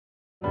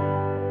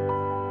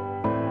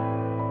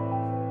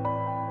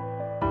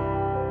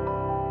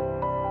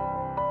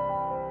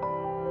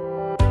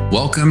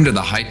Welcome to the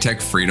High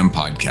Tech Freedom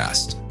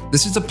Podcast.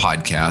 This is a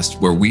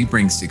podcast where we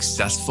bring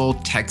successful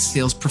tech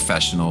sales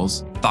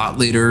professionals, thought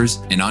leaders,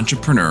 and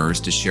entrepreneurs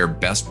to share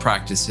best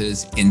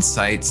practices,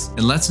 insights,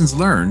 and lessons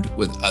learned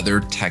with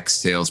other tech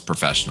sales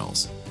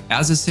professionals.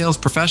 As a sales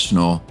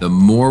professional, the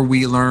more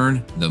we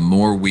learn, the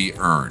more we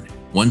earn.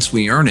 Once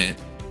we earn it,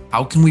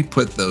 how can we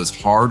put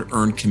those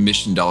hard-earned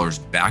commission dollars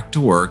back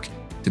to work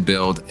to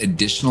build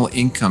additional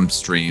income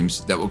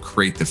streams that will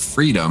create the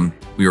freedom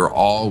we are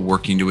all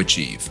working to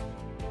achieve?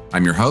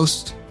 I'm your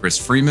host, Chris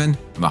Freeman.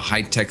 I'm a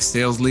high-tech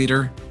sales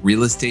leader,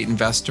 real estate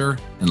investor,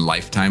 and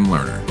lifetime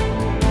learner.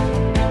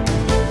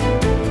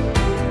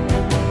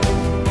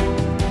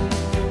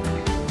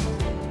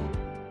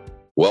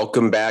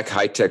 Welcome back,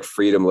 High Tech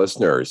Freedom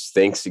listeners.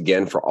 Thanks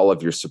again for all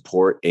of your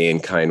support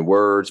and kind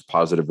words,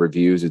 positive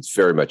reviews. It's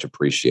very much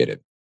appreciated.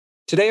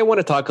 Today, I want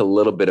to talk a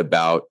little bit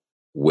about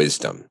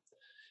wisdom.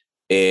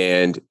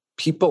 And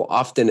people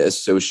often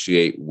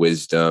associate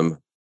wisdom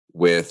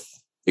with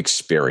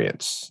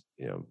experience.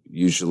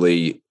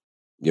 Usually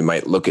you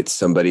might look at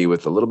somebody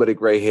with a little bit of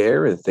gray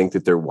hair and think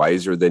that they're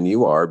wiser than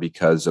you are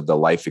because of the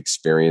life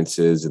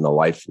experiences and the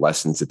life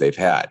lessons that they've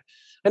had.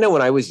 I know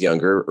when I was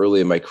younger,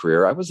 early in my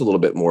career, I was a little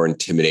bit more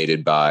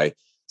intimidated by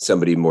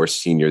somebody more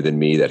senior than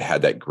me that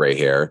had that gray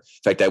hair. In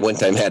fact, I one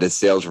time had a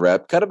sales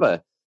rep, I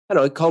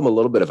call him a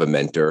little bit of a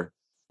mentor.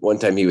 One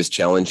time he was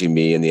challenging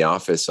me in the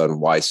office on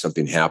why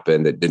something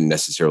happened that didn't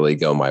necessarily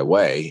go my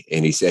way.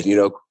 And he said,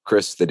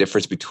 Chris, the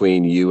difference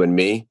between you and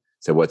me.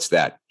 I said, what's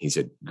that? He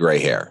said, gray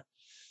hair.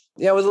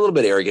 Yeah, I was a little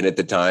bit arrogant at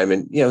the time.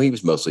 And, he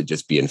was mostly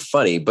just being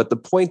funny. But the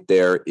point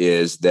there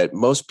is that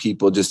most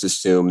people just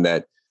assume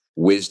that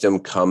wisdom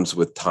comes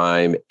with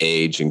time,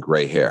 age, and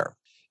gray hair.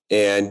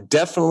 And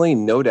definitely,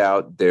 no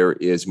doubt, there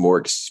is more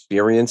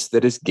experience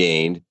that is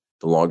gained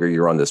the longer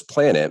you're on this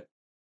planet.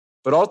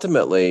 But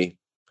ultimately,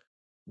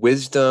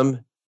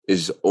 wisdom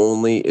is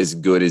only as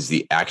good as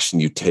the action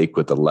you take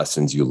with the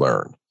lessons you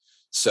learn.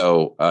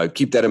 So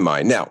keep that in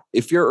mind. Now,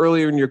 if you're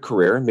earlier in your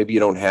career, maybe you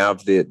don't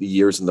have the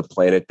years on the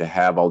planet to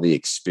have all the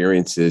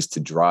experiences to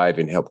drive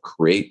and help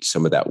create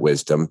some of that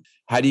wisdom.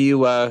 How do you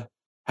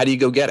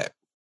go get it?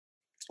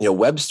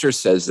 Webster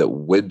says that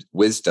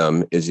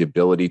wisdom is the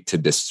ability to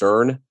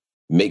discern,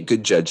 make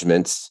good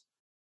judgments,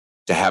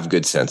 to have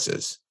good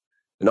senses.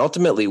 And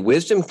ultimately,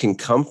 wisdom can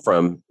come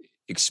from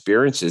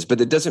experiences, but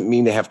it doesn't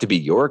mean they have to be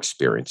your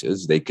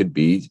experiences. They could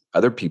be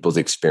other people's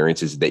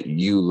experiences that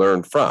you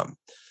learn from.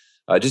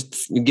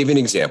 Just to give you an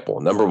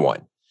example. Number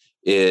one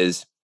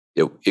is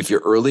if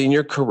you're early in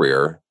your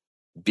career,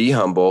 be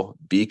humble,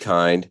 be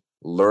kind,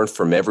 learn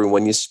from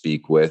everyone you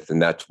speak with. And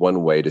that's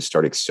one way to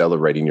start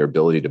accelerating your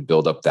ability to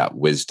build up that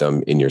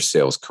wisdom in your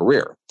sales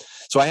career.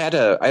 So I had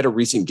a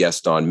recent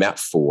guest on, Matt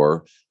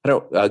Four.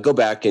 Go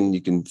back and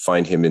you can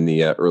find him in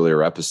the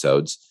earlier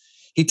episodes.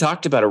 He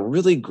talked about a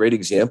really great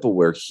example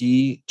where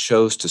he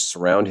chose to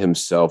surround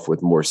himself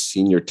with more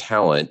senior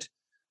talent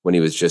when he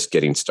was just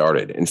getting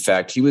started. In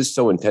fact, he was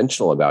so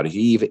intentional about it.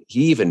 He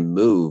even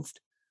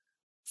moved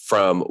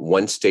from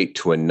one state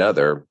to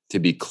another to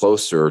be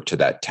closer to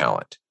that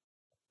talent.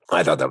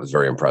 I thought that was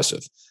very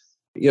impressive.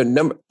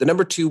 The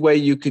number two way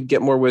you could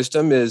get more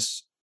wisdom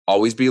is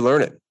always be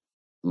learning.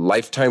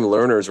 Lifetime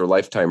learners or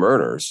lifetime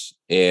earners.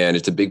 And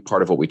it's a big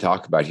part of what we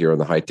talk about here on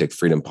the High Tech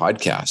Freedom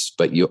Podcast.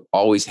 But you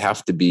always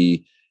have to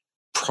be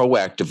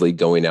proactively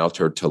going out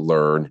there to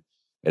learn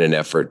in an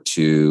effort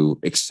to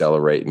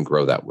accelerate and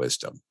grow that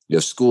wisdom.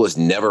 School is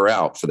never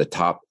out for the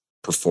top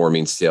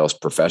performing sales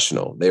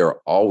professional. They are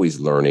always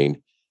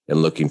learning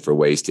and looking for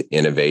ways to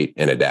innovate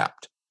and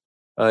adapt.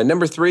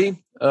 Number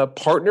three,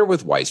 partner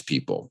with wise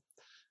people.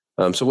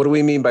 So what do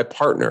we mean by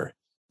partner?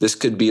 This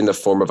could be in the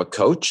form of a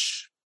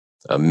coach,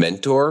 a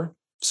mentor,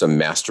 some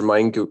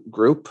mastermind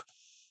group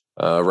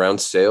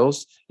around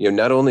sales.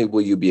 Not only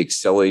will you be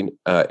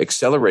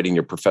accelerating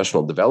your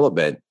professional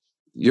development,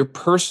 your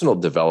personal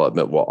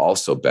development will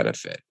also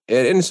benefit.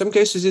 And in some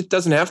cases, it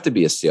doesn't have to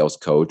be a sales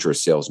coach or a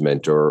sales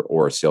mentor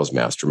or a sales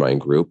mastermind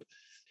group.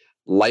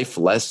 Life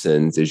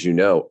lessons, as you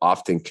know,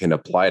 often can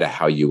apply to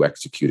how you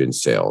execute in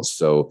sales.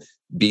 So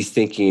be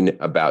thinking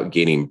about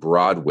gaining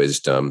broad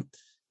wisdom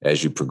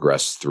as you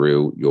progress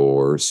through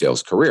your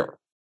sales career.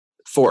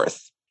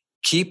 Fourth,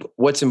 keep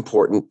what's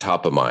important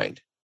top of mind.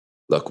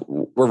 Look,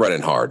 we're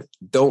running hard.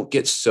 Don't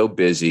get so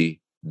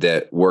busy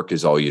that work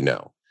is all you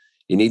know.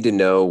 You need to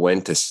know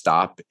when to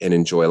stop and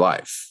enjoy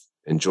life.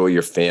 Enjoy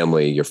your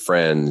family, your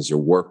friends, your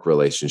work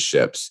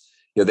relationships.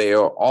 They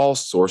are all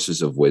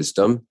sources of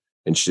wisdom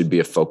and should be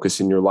a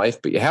focus in your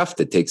life, but you have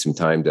to take some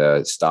time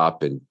to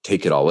stop and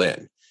take it all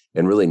in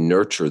and really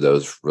nurture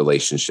those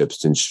relationships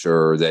to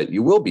ensure that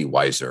you will be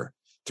wiser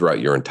throughout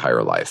your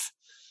entire life.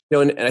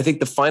 And I think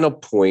the final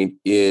point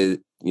is,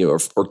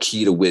 or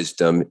key to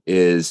wisdom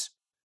is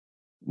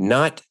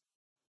not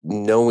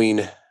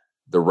knowing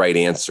the right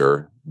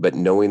answer, but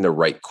knowing the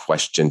right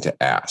question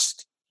to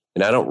ask.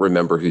 And I don't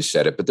remember who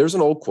said it, but there's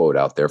an old quote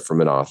out there from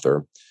an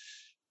author.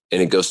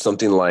 And it goes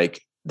something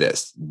like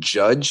this: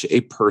 judge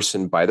a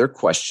person by their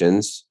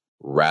questions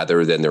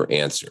rather than their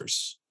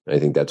answers. I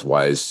think that's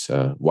wise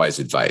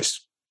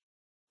advice.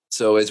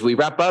 So as we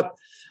wrap up,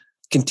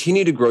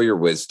 continue to grow your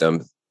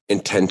wisdom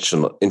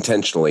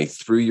intentionally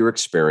through your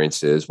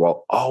experiences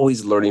while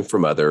always learning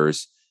from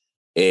others.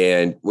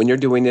 And when you're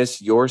doing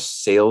this, your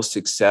sales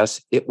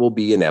success, it will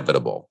be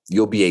inevitable.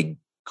 You'll be a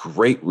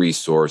great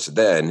resource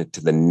then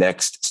to the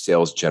next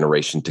sales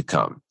generation to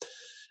come.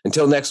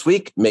 Until next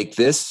week, make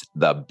this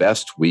the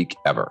best week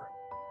ever.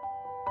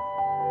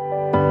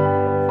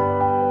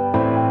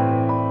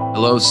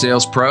 Hello,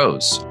 sales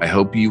pros. I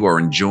hope you are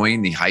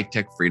enjoying the High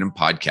Tech Freedom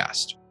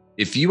podcast.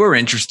 If you are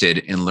interested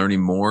in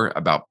learning more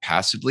about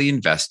passively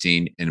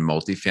investing in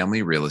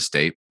multifamily real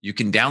estate, you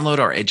can download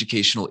our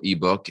educational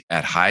ebook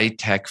at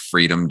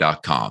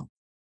hightechfreedom.com.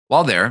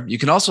 While there, you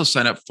can also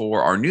sign up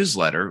for our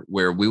newsletter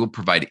where we will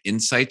provide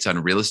insights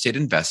on real estate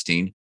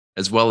investing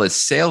as well as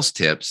sales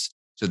tips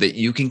so that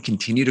you can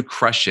continue to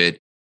crush it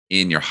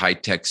in your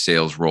high-tech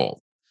sales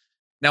role.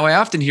 Now, I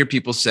often hear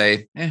people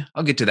say,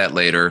 I'll get to that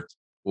later,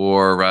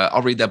 or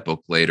I'll read that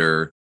book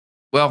later.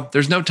 Well,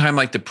 there's no time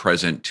like the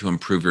present to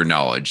improve your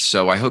knowledge,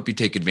 so I hope you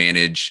take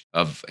advantage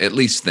of at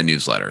least the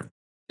newsletter.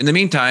 In the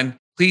meantime,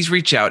 please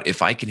reach out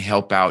if I can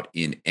help out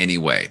in any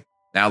way.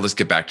 Now let's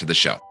get back to the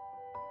show.